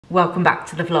Welcome back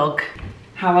to the vlog.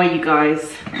 How are you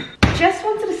guys? Just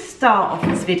wanted to start off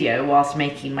this video whilst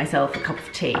making myself a cup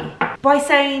of tea by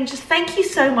saying just thank you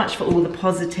so much for all the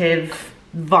positive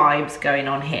vibes going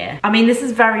on here. I mean, this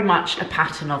is very much a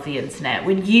pattern of the internet.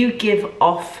 When you give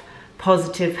off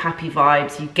positive, happy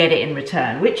vibes, you get it in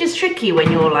return, which is tricky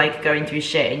when you're like going through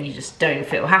shit and you just don't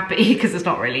feel happy because it's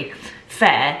not really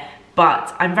fair.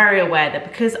 But I'm very aware that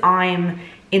because I'm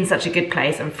in such a good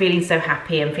place, I'm feeling so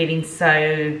happy, I'm feeling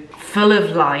so full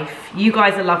of life, you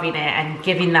guys are loving it and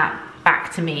giving that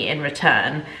back to me in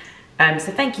return.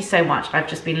 So thank you so much. I've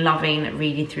just been loving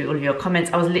reading through all of your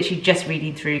comments. I was literally just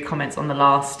reading through comments on the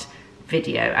last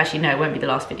video. Actually, no, it won't be the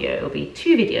last video. It'll be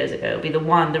 2 videos ago. It'll be the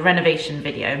renovation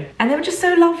video. And they were just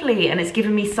so lovely and it's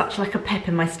given me such like a pep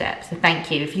in my step. So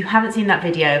thank you. If you haven't seen that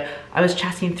video, I was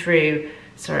chatting through,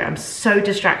 sorry, I'm so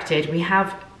distracted. We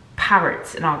have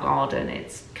parrots in our garden.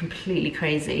 It's completely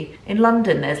crazy. In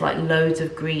London, there's like loads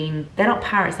of green, they're not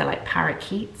parrots, they're like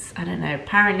parakeets. I don't know.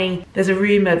 Apparently there's a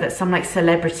rumor that some like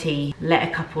celebrity let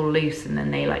a couple loose and then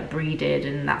they like breeded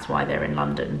and that's why they're in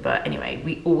London. But anyway,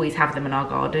 we always have them in our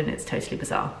garden. It's totally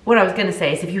bizarre. What I was gonna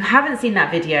say is if you haven't seen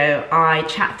that video, I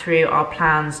chat through our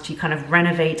plans to kind of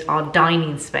renovate our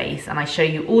dining space and I show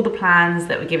you all the plans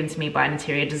that were given to me by an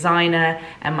interior designer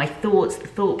and my thoughts, the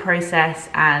thought process,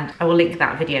 and I will link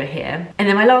that video here. And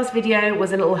then my last video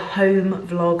was a little home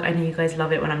vlog. I know you guys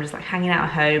love it when I'm just like hanging out at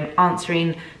home,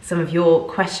 answering some of your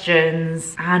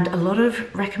questions and a lot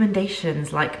of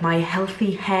recommendations like my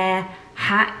healthy hair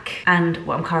hack and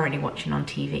what I'm currently watching on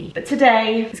TV. But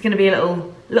today is going to be a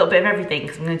little bit of everything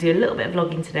because I'm going to do a little bit of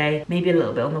vlogging today, maybe a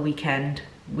little bit on the weekend.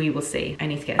 We will see. I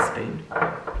need to get a spoon.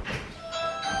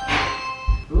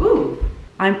 Ooh.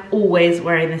 I'm always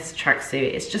wearing this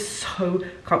tracksuit. It's just so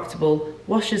comfortable.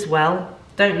 Washes well.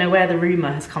 Don't know where the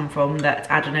rumor has come from that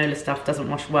Adenola stuff doesn't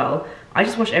wash well. I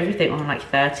just wash everything on like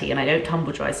 30 and I don't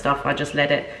tumble dry stuff. I just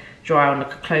let it dry on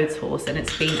like a clothes horse and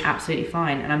it's been absolutely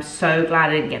fine. And I'm so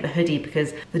glad I didn't get the hoodie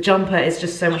because the jumper is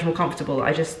just so much more comfortable.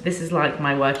 This is like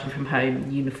my working from home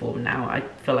uniform now. I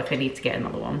feel like I need to get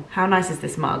another one. How nice is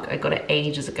this mug? I got it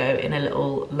ages ago in a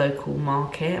little local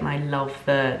market and I love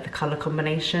the color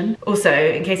combination. Also,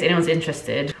 in case anyone's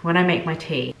interested, when I make my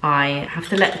tea, I have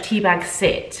to let the tea bag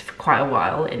sit for quite a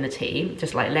while in the tea.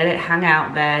 Just like let it hang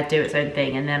out there, do its own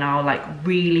thing, and then I'll like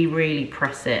really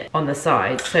press it on the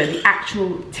side. So the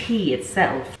actual tea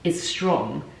itself is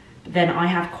strong, but then I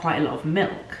have quite a lot of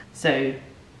milk. So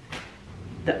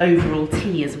the overall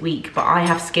tea is weak, but I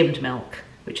have skimmed milk,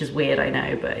 which is weird, I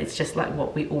know, but it's just like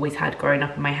what we always had growing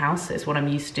up in my house. So it's what I'm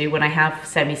used to. When I have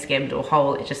semi-skimmed or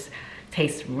whole, it just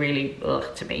tastes really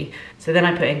ugh to me. So then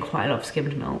I put in quite a lot of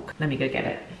skimmed milk. Let me go get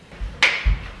it.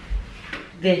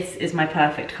 This is my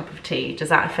perfect cup of tea. Does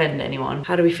that offend anyone?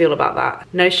 How do we feel about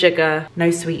that? No sugar, no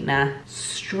sweetener,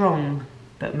 strong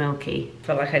but milky. I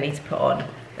feel like I need to put on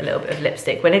a little bit of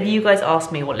lipstick. Whenever you guys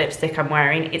ask me what lipstick I'm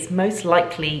wearing, it's most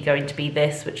likely going to be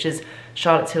this, which is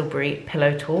Charlotte Tilbury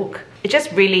Pillow Talk. It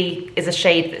just really is a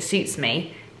shade that suits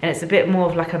me and it's a bit more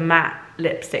of like a matte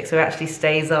lipstick, so it actually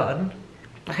stays on.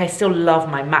 Like I still love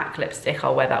my MAC lipstick,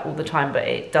 I'll wear that all the time, but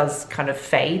it does kind of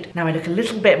fade. Now I look a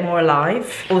little bit more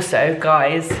alive. Also,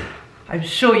 guys, I'm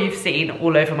sure you've seen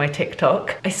all over my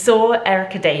TikTok. I saw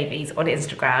Erica Davies on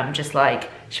Instagram just like,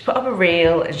 she put up a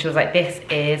reel and she was like, this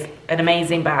is an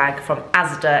amazing bag from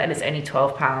Asda and it's only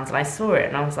 £12. And I saw it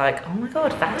and I was like, oh my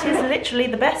God, that is literally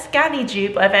the best Ganni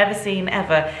dupe I've ever seen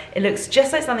ever. It looks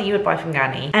just like something you would buy from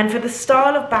Ganni. And for the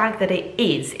style of bag that it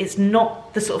is, it's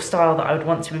not the sort of style that I would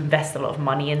want to invest a lot of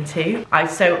money into.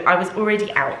 So I was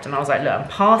already out and I was like, look, I'm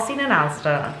passing an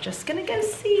Asda, I'm just gonna go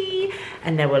see.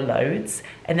 And there were loads.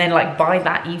 And then like by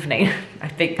that evening, I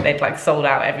think they'd like sold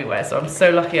out everywhere. So I'm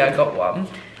so lucky I got one.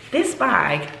 This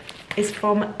bag is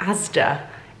from Asda.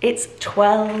 It's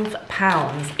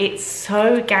 £12. It's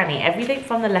so Ganni. Everything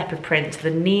from the leopard print to the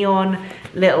neon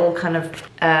little kind of,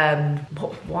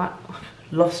 what?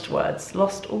 Lost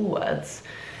all words.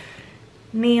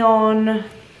 Neon,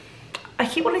 I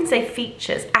keep wanting to say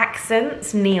features,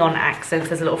 accents, neon accents.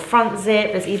 There's a little front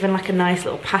zip. There's even like a nice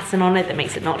little pattern on it that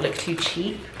makes it not look too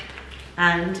cheap.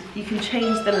 And you can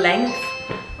change the length.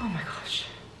 Oh my gosh.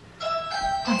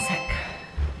 One sec.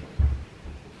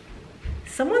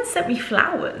 Someone sent me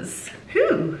flowers.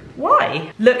 Who?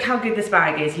 Why? Look how good this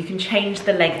bag is. You can change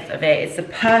the length of it. It's the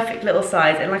perfect little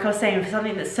size. And like I was saying, for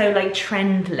something that's so like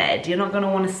trend led, you're not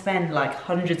gonna wanna spend like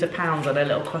hundreds of pounds on a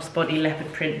little crossbody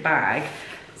leopard print bag.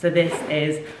 So this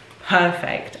is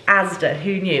perfect. Asda,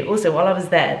 who knew? Also, while I was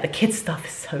there, the kids stuff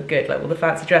is so good. Like all the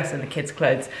fancy dress and the kids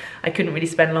clothes. I couldn't really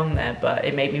spend long there, but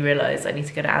it made me realize I need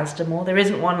to go to Asda more. There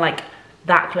isn't one like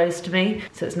that close to me,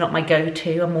 so it's not my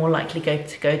go-to. I'm more likely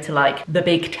to go to like the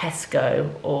big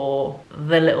Tesco or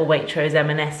the little Waitrose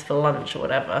M&S for lunch or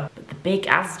whatever. But the big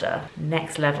Asda,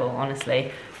 next level,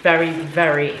 honestly. Very,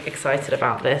 very excited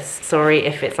about this. Sorry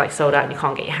if it's like sold out and you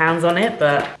can't get your hands on it,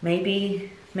 but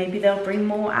maybe they'll bring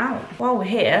more out. While we're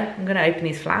here, I'm gonna open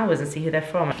these flowers and see who they're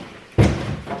from.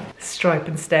 Stripe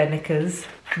and Stare knickers,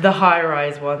 the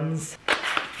high-rise ones.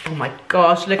 Oh my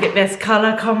gosh, look at this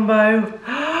color combo.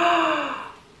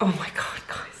 Oh my god,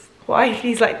 guys. Why are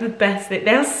these like the best? They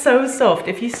are so soft.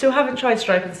 If you still haven't tried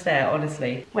Stripe and Stare,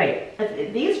 honestly. Wait,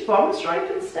 are these from Stripe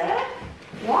and Stare?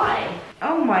 Why?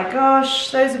 Oh my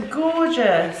gosh, those are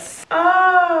gorgeous.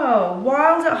 Oh,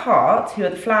 Wild at Heart, who are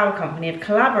the flower company, have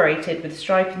collaborated with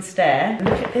Stripe and Stare.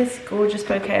 Look at this gorgeous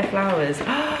bouquet of flowers.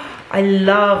 I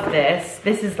love this.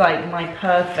 This is like my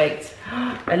perfect.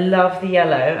 I love the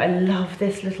yellow. I love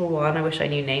this little one. I wish I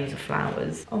knew names of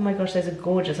flowers. Oh my gosh, those are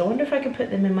gorgeous. I wonder if I can put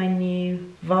them in my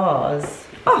new vase.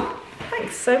 Oh,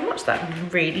 thanks so much.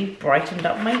 That really brightened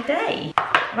up my day.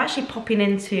 I'm actually popping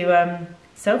into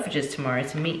Selfridges tomorrow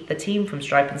to meet the team from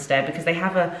Stripe and Stare because they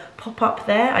have a pop-up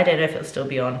there. I don't know if it'll still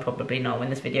be on, probably not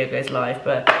when this video goes live,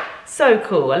 but so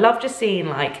cool. I love just seeing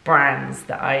like brands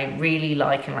that I really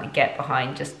like and like get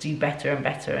behind just do better and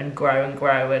better and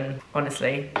grow and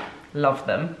honestly, love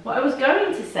them. What I was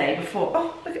going to say before,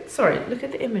 oh, look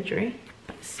at the imagery.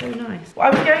 It's so nice. What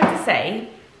I was going to say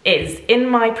is, in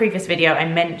my previous video, I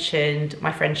mentioned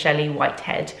my friend Shelley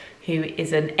Whitehead, who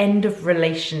is an end of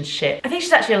relationship. I think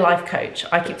she's actually a life coach.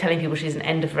 I keep telling people she's an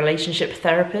end of relationship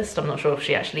therapist. I'm not sure if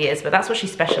she actually is, but that's what she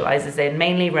specializes in,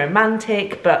 mainly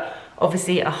romantic, but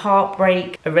obviously a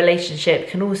heartbreak, a relationship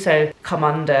can also come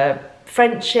under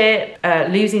friendship,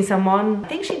 losing someone. I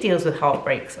think she deals with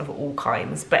heartbreaks of all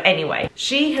kinds. But anyway,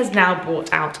 she has now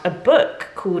brought out a book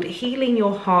called Healing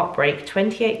Your Heartbreak,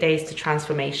 28 Days to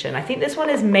Transformation. I think this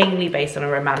one is mainly based on a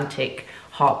romantic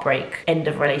heartbreak, end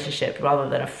of relationship rather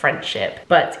than a friendship.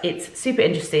 But it's super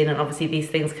interesting, and obviously these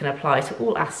things can apply to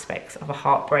all aspects of a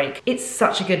heartbreak. It's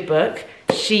such a good book.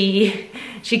 She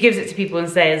gives it to people and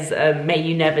says, may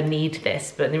you never need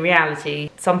this. But in reality,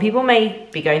 some people may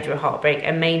be going through a heartbreak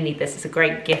and may need this. It's a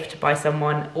great gift to buy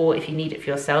someone, or if you need it for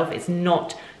yourself, it's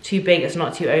not too big, it's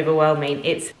not too overwhelming.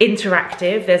 It's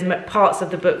interactive. There's parts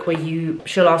of the book where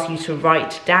she'll ask you to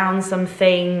write down some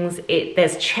things.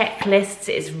 There's checklists.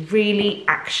 It's really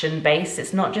action-based.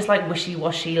 It's not just like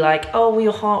wishy-washy, like, oh,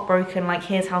 you're heartbroken, like,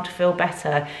 here's how to feel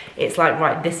better. It's like,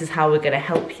 right, this is how we're gonna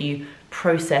help you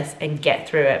process and get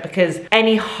through it. Because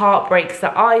any heartbreaks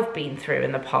that I've been through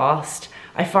in the past,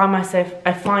 I find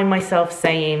myself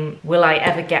saying, will I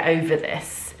ever get over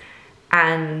this?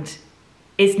 And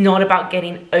it's not about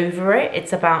getting over it,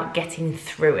 it's about getting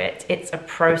through it. It's a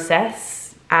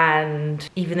process, and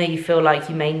even though you feel like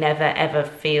you may never ever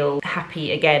feel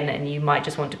happy again and you might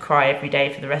just want to cry every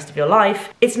day for the rest of your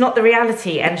life, it's not the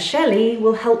reality, and Shelley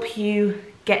will help you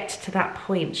get to that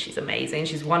point. She's amazing,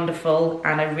 she's wonderful,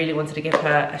 and I really wanted to give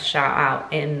her a shout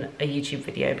out in a YouTube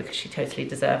video because she totally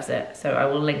deserves it. So I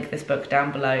will link this book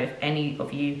down below if any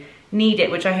of you need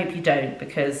it, which I hope you don't,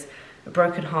 because a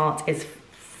broken heart is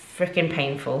freaking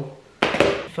painful. I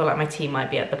feel like my tea might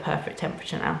be at the perfect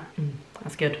temperature now.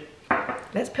 That's good.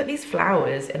 Let's put these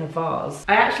flowers in a vase.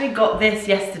 I actually got this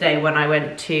yesterday when I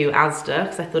went to Asda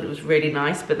because I thought it was really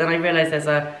nice, but then I realized there's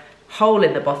a hole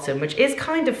in the bottom which is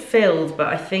kind of filled, but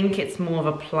I think it's more of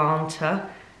a planter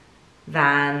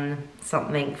than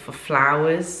something for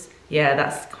flowers. Yeah,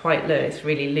 that's quite low, it's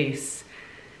really loose,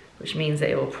 which means that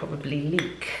it will probably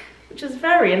leak, which is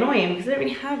very annoying because I don't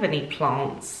really have any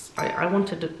plants. I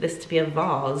wanted this to be a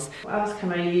vase. What else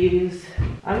can I use?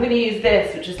 I'm gonna use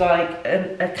this, which is like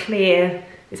a clear,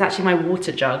 it's actually my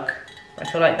water jug. I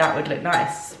feel like that would look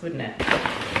nice, wouldn't it?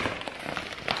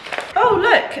 Oh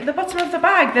look, at the bottom of the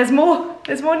bag, there's more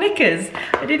knickers.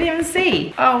 I didn't even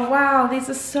see. Oh wow, these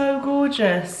are so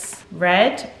gorgeous.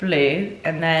 Red, blue,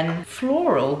 and then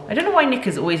floral. I don't know why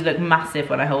knickers always look massive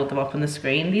when I hold them up on the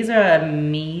screen. These are a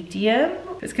medium.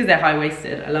 It's because they're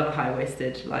high-waisted. I love a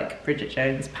high-waisted, like Bridget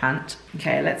Jones pant.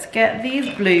 Okay, let's get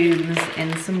these blooms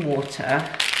in some water.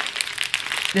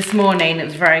 This morning, it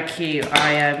was very cute.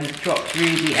 I dropped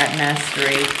Ruby at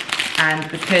nursery, and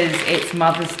because it's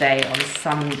Mother's Day on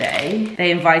Sunday,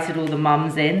 they invited all the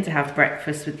mums in to have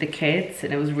breakfast with the kids,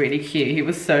 and it was really cute. He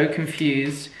was so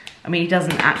confused. I mean, he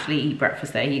doesn't actually eat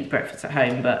breakfast there, he eats breakfast at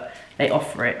home, but they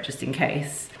offer it just in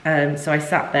case. So I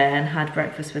sat there and had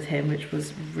breakfast with him, which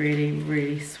was really,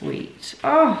 really sweet.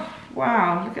 Oh,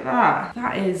 wow, look at that.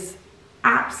 That is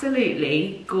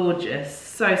absolutely gorgeous.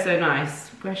 So, so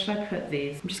nice. Where should I put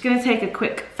these? I'm just gonna take a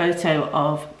quick photo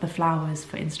of the flowers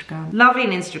for Instagram. Loving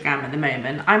Instagram at the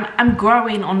moment. I'm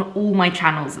growing on all my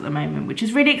channels at the moment, which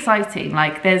is really exciting.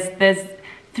 Like there's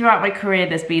throughout my career,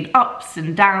 there's been ups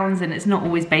and downs, and it's not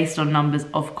always based on numbers.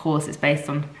 Of course, it's based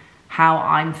on how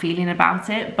I'm feeling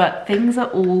about it, but things are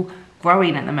all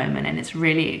growing at the moment and it's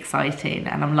really exciting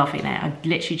and I'm loving it. I've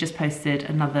literally just posted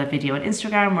another video on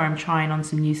Instagram where I'm trying on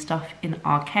some new stuff in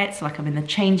our kits, like I'm in the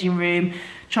changing room,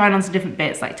 trying on some different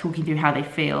bits, like talking through how they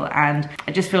feel. And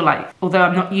I just feel like, although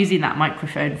I'm not using that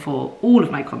microphone for all of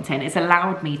my content, it's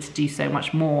allowed me to do so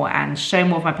much more and show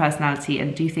more of my personality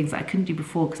and do things that I couldn't do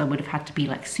before because I would have had to be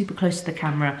like super close to the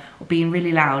camera or being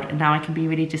really loud, and now I can be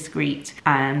really discreet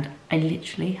and I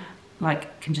literally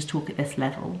like can just talk at this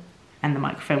level and the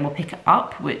microphone will pick it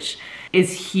up, which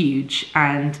is huge.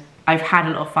 And I've had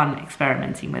a lot of fun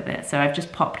experimenting with it. So I've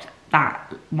just popped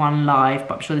that one live,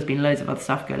 but I'm sure there's been loads of other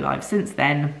stuff go live since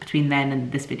then, between then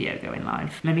and this video going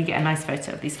live. Let me get a nice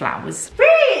photo of these flowers.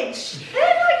 Rich! They're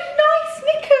like nice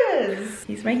knickers!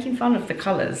 He's making fun of the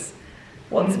colours.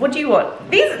 What do you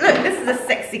want? These, look, this is a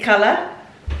sexy colour.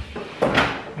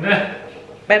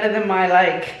 Better than my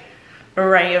like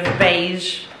array of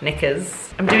beige knickers.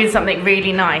 I'm doing something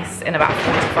really nice in about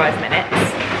 45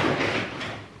 minutes.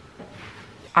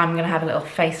 I'm gonna have a little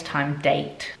FaceTime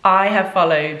date. I have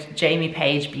followed Jamie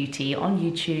Page Beauty on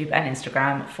YouTube and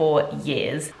Instagram for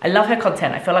years. I love her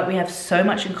content. I feel like we have so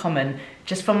much in common,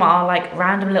 just from our like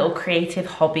random little creative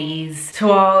hobbies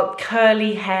to our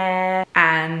curly hair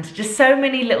and just so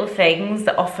many little things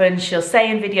that often she'll say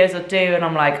in videos or do, and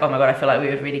I'm like, oh my god, I feel like we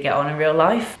would really get on in real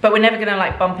life. But we're never gonna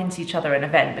like bump into each other at an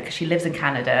event because she lives in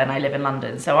Canada and I live in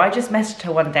London. So I just messaged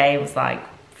her one day and was like,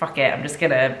 fuck it, I'm just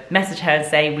gonna message her and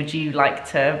say, would you like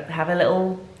to have a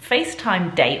little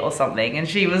FaceTime date or something? And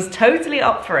she was totally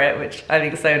up for it, which I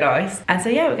think is so nice. And so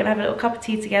yeah, we're gonna have a little cup of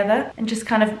tea together and just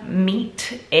kind of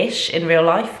meet-ish in real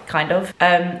life, kind of,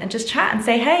 and just chat and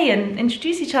say hey and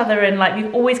introduce each other. And like,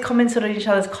 we've always commented on each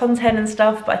other's content and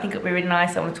stuff, but I think it'd be really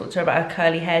nice. I want to talk to her about her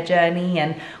curly hair journey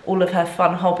and all of her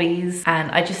fun hobbies. And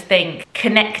I just think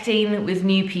connecting with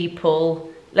new people,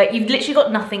 like, you've literally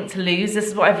got nothing to lose. This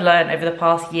is what I've learned over the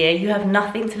past year. You have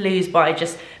nothing to lose by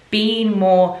just being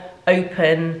more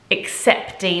open,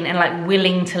 accepting, and like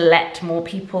willing to let more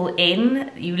people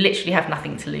in. You literally have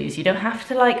nothing to lose. You don't have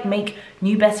to like make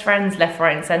new best friends left,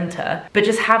 right, and center, but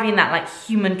just having that like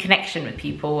human connection with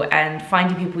people and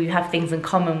finding people you have things in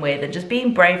common with, and just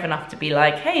being brave enough to be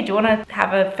like, hey, do you want to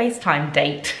have a FaceTime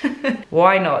date?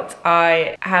 Why not?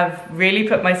 I have really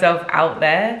put myself out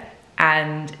there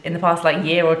and in the past like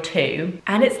year or two,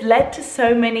 and it's led to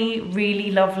so many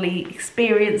really lovely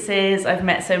experiences. I've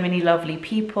met so many lovely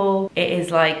people. It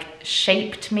has like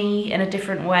shaped me in a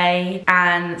different way.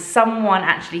 And someone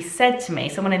actually said to me,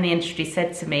 someone in the industry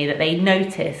said to me that they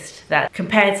noticed that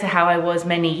compared to how I was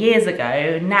many years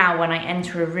ago, now when I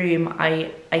enter a room,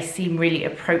 I seem really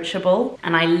approachable,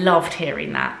 and I loved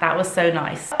hearing that. That was so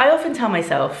nice. I often tell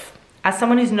myself, as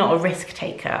someone who's not a risk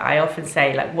taker, I often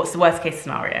say, like, what's the worst case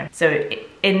scenario? So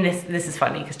in this is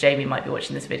funny because Jamie might be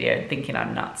watching this video and thinking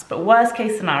I'm nuts, but worst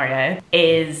case scenario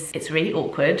is it's really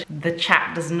awkward, the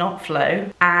chat does not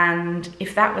flow, and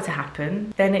if that were to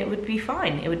happen, then it would be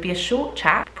fine. It would be a short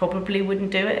chat, probably wouldn't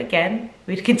do it again.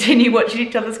 We'd continue watching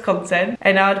each other's content,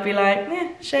 and I'd be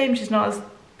like, shame she's not as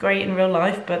great in real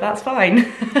life, but that's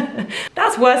fine.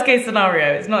 That's worst case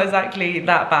scenario. It's not exactly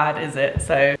that bad, is it?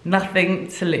 So nothing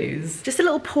to lose. Just a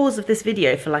little pause of this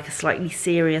video for like a slightly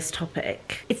serious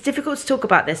topic. It's difficult to talk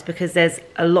about this because there's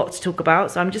a lot to talk about,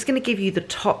 so I'm just going to give you the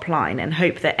top line and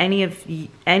hope that any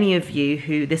of you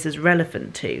who this is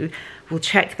relevant to will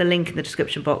check the link in the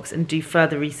description box and do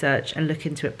further research and look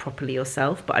into it properly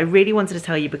yourself. But I really wanted to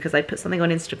tell you because I put something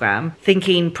on Instagram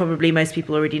thinking probably most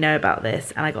people already know about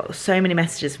this, and I got so many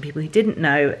messages from people who didn't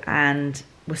know and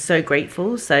were so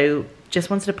grateful. So just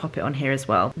wanted to pop it on here as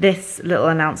well. This little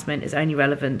announcement is only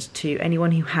relevant to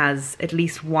anyone who has at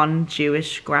least one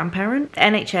Jewish grandparent. The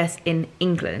NHS in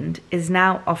England is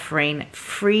now offering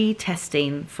free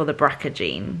testing for the BRCA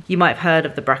gene. You might have heard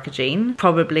of the BRCA gene.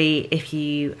 Probably if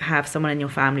you have someone in your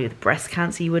family with breast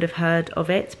cancer, you would have heard of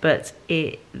it, but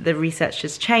the research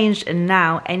has changed, and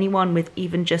now anyone with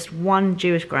even just one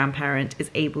Jewish grandparent is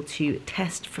able to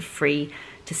test for free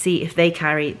to see if they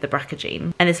carry the BRCA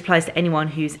gene. And this applies to anyone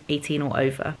who's 18 or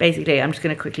over. Basically, I'm just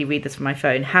going to quickly read this from my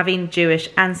phone. Having Jewish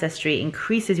ancestry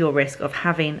increases your risk of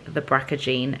having the BRCA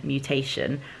gene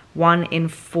mutation. 1 in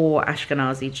 4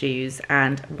 Ashkenazi Jews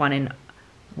and 1 in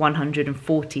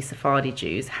 140 Sephardi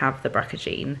Jews have the BRCA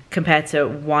gene, compared to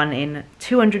 1 in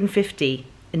 250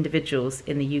 individuals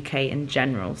in the UK in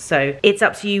general. So it's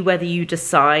up to you whether you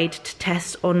decide to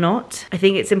test or not. I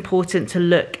think it's important to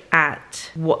look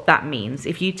at what that means.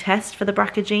 If you test for the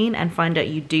BRCA gene and find out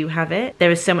you do have it,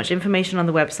 there is so much information on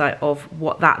the website of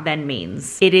what that then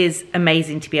means. It is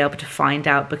amazing to be able to find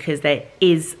out, because there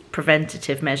is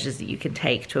preventative measures that you can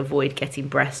take to avoid getting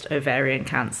breast, ovarian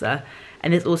cancer.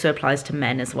 And this also applies to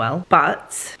men as well.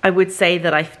 But I would say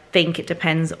that I think it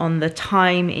depends on the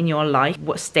time in your life,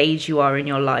 what stage you are in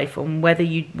your life, on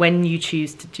when you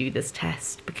choose to do this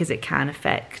test, because it can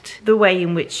affect the way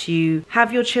in which you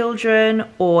have your children,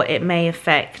 or it may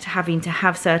affect having to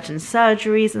have certain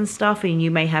surgeries and stuff, and you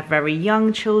may have very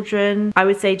young children. I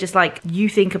would say just like you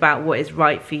think about what is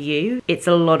right for you. It's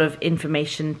a lot of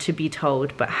information to be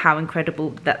told, but how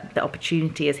incredible that the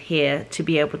opportunity is here to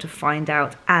be able to find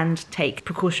out and take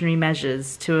precautionary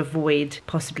measures to avoid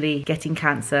possibly getting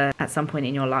cancer at some point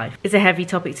in your life. It's a heavy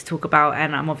topic to talk about,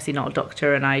 and I'm obviously not a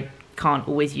doctor and I can't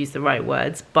always use the right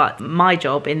words, but my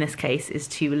job in this case is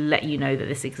to let you know that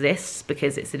this exists,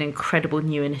 because it's an incredible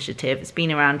new initiative. It's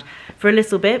been around for a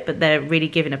little bit, but they're really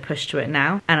giving a push to it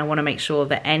now, and I want to make sure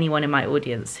that anyone in my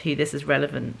audience who this is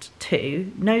relevant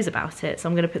to knows about it. So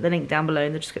I'm going to put the link down below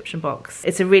in the description box.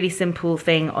 It's a really simple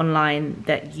thing online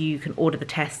that you can order the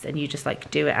test and you just like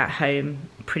do it at home.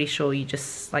 I'm pretty sure you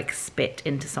just like spit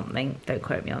into something. Don't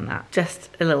quote me on that.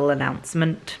 Just a little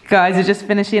announcement. Guys are just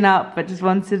finishing up, but just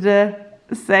wanted to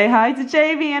say hi to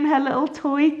Jamie and her little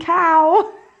toy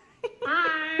cow.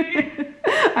 Hi.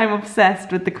 I'm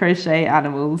obsessed with the crochet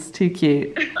animals. Too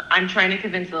cute. I'm trying to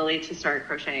convince Lily to start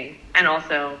crocheting, and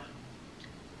also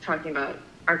talking about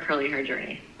our curly hair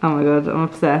journey. Oh my god, I'm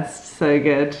obsessed. So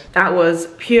good. That was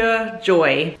pure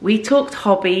joy. We talked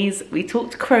hobbies, we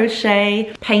talked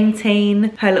crochet,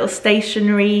 painting, her little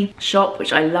stationery shop,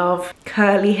 which I love,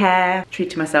 curly hair,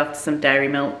 treat myself to some dairy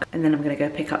milk, and then I'm gonna go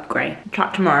pick up Gray.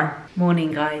 Chat tomorrow.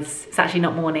 Morning, guys. It's actually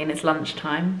not morning, it's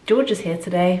lunchtime. George is here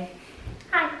today.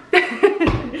 Hi.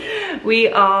 We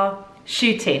are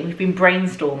shooting, we've been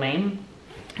brainstorming,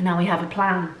 and now we have a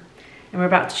plan. And we're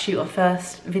about to shoot our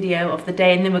first video of the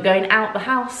day, and then we're going out the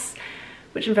house,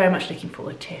 which I'm very much looking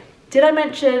forward to. Did I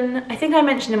mention, I think I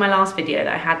mentioned in my last video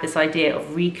that I had this idea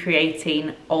of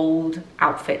recreating old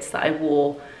outfits that I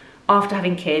wore after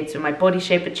having kids, when my body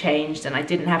shape had changed and I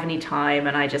didn't have any time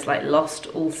and I just like lost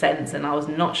all sense and I was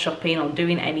not shopping or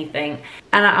doing anything.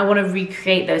 And I want to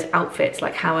recreate those outfits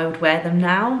like how I would wear them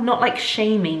now. Not like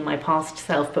shaming my past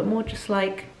self, but more just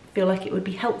like, feel like it would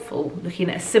be helpful looking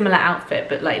at a similar outfit,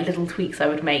 but like little tweaks I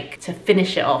would make to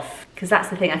finish it off, because that's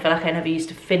the thing, I feel like I never used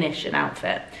to finish an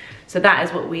outfit. So that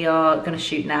is what we are going to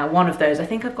shoot now. One of those, I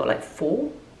think I've got like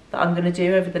 4 that I'm going to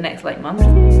do over the next like month.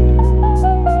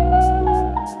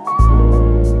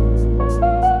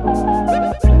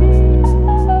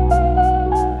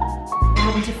 I'm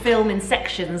having to film in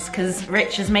sections because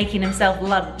Rich is making himself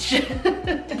lunch.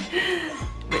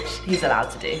 Which he's allowed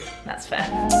to do, that's fair.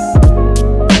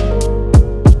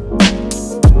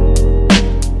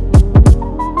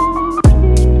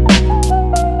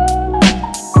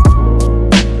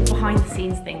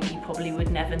 Thing that you probably would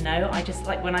never know. I just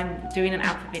like when I'm doing an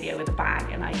outfit video with a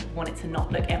bag and I want it to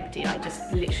not look empty, I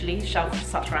just literally shove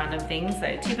such random things.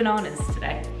 So 2 bananas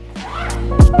today.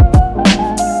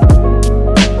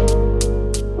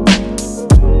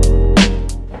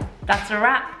 That's a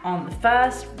wrap on the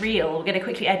first reel. We're gonna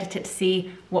quickly edit it to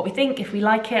see what we think, if we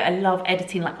like it. I love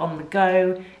editing like on the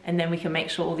go, and then we can make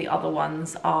sure all the other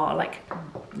ones are like,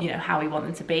 you know, how we want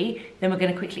them to be. Then we're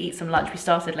gonna quickly eat some lunch. We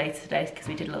started later today because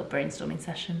we did a little brainstorming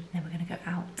session. Then we're gonna go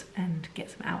out and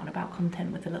get some out and about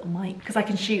content with a little mic, because I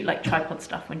can shoot like tripod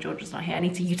stuff when Georgia's not here. I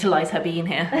need to utilize her being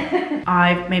here.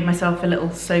 I've made myself a little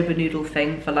soba noodle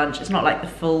thing for lunch. It's not like the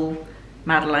full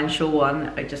Madeline Shaw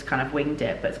one, I just kind of winged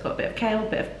it, but it's got a bit of kale, a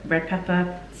bit of red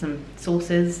pepper, some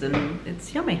sauces, and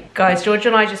it's yummy. Guys, Georgia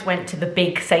and I just went to the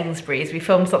big Sainsbury's. We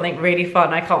filmed something really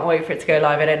fun. I can't wait for it to go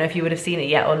live. I don't know if you would have seen it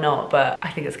yet or not, but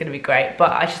I think it's gonna be great.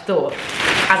 But I just thought,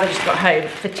 as I just got home,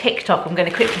 for TikTok, I'm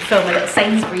gonna quickly film a little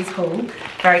Sainsbury's haul,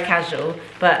 very casual.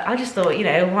 But I just thought, you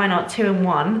know, why not 2 in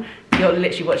 1? You're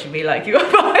literally watching me like you're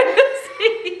behind the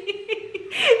scenes.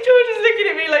 George is looking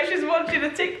at me like she's watching a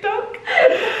TikTok.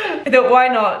 I thought, why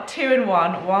not 2 in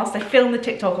 1? Whilst I film the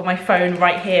TikTok on my phone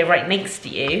right here, right next to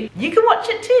you, you can watch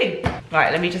it too.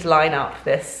 Right, let me just line up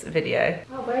this video.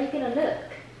 Oh, where are you gonna look?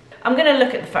 I'm gonna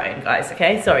look at the phone, guys,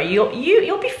 okay? Sorry, you'll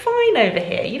be fine over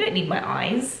here. You don't need my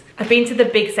eyes. I've been to the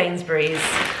big Sainsbury's.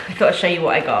 I thought I'd show you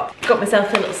what I got. Got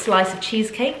myself a little slice of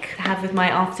cheesecake to have with my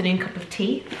afternoon cup of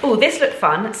tea. Oh, this looked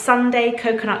fun. Sundae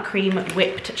coconut cream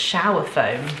whipped shower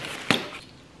foam.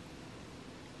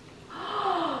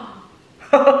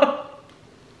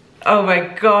 Oh Oh my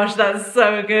gosh, that's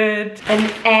so good.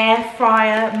 An air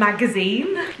fryer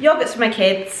magazine. Yogurts for my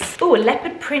kids. Oh, a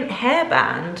leopard print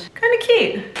hairband. Kind of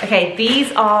cute. Okay,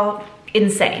 these are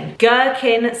insane.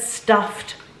 Gherkin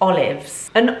stuffed olives.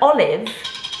 An olive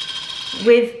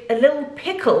with a little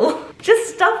pickle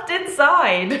just stuffed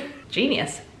inside.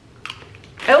 Genius.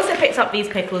 I also picked up these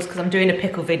pickles because I'm doing a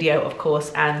pickle video, of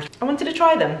course, and I wanted to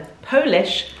try them.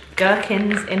 Polish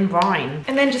gherkins in brine.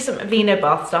 And then just some vino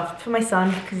bath stuff for my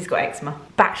son because he's got eczema.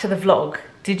 Back to the vlog.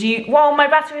 Did you, whoa, my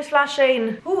battery's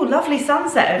flashing. Ooh, lovely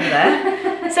sunset over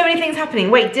there. So many things happening.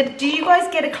 Wait, did you guys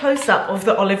get a close-up of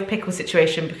the olive pickle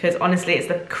situation? Because honestly, it's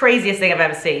the craziest thing I've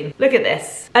ever seen. Look at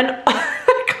this. And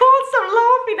I can't stop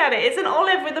laughing at it. It's an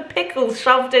olive with a pickle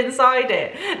shoved inside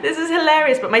it. This is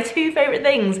hilarious, but my two favorite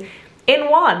things in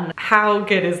one. How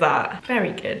good is that?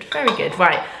 Very good, very good.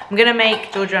 Right, I'm gonna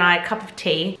make Georgia and I a cup of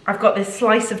tea. I've got this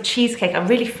slice of cheesecake. I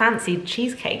really fancied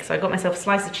cheesecake, so I got myself a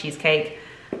slice of cheesecake.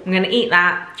 I'm gonna eat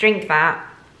that, drink that.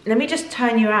 Let me just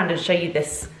turn you around and show you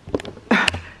this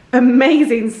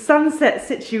amazing sunset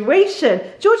situation.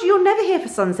 Georgia, you're never here for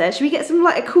sunset. Should we get some,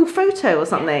 like, a cool photo or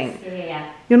something? Yes,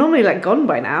 yeah. You're normally, like, gone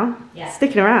by now. Yeah.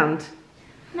 Sticking around.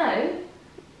 No.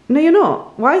 No, you're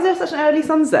not. Why is there such an early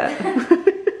sunset?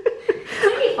 It's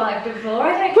only 5 to 4.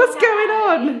 I don't What's going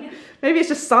on? Maybe it's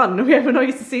just sun. We haven't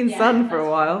used to seeing sun for a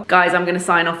while. Guys, I'm gonna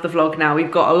sign off the vlog now.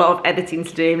 We've got a lot of editing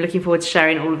to do. I'm looking forward to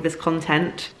sharing all of this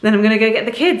content. Then I'm gonna go get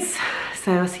the kids.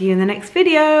 So I'll see you in the next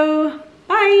video.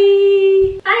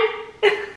 Bye. Bye.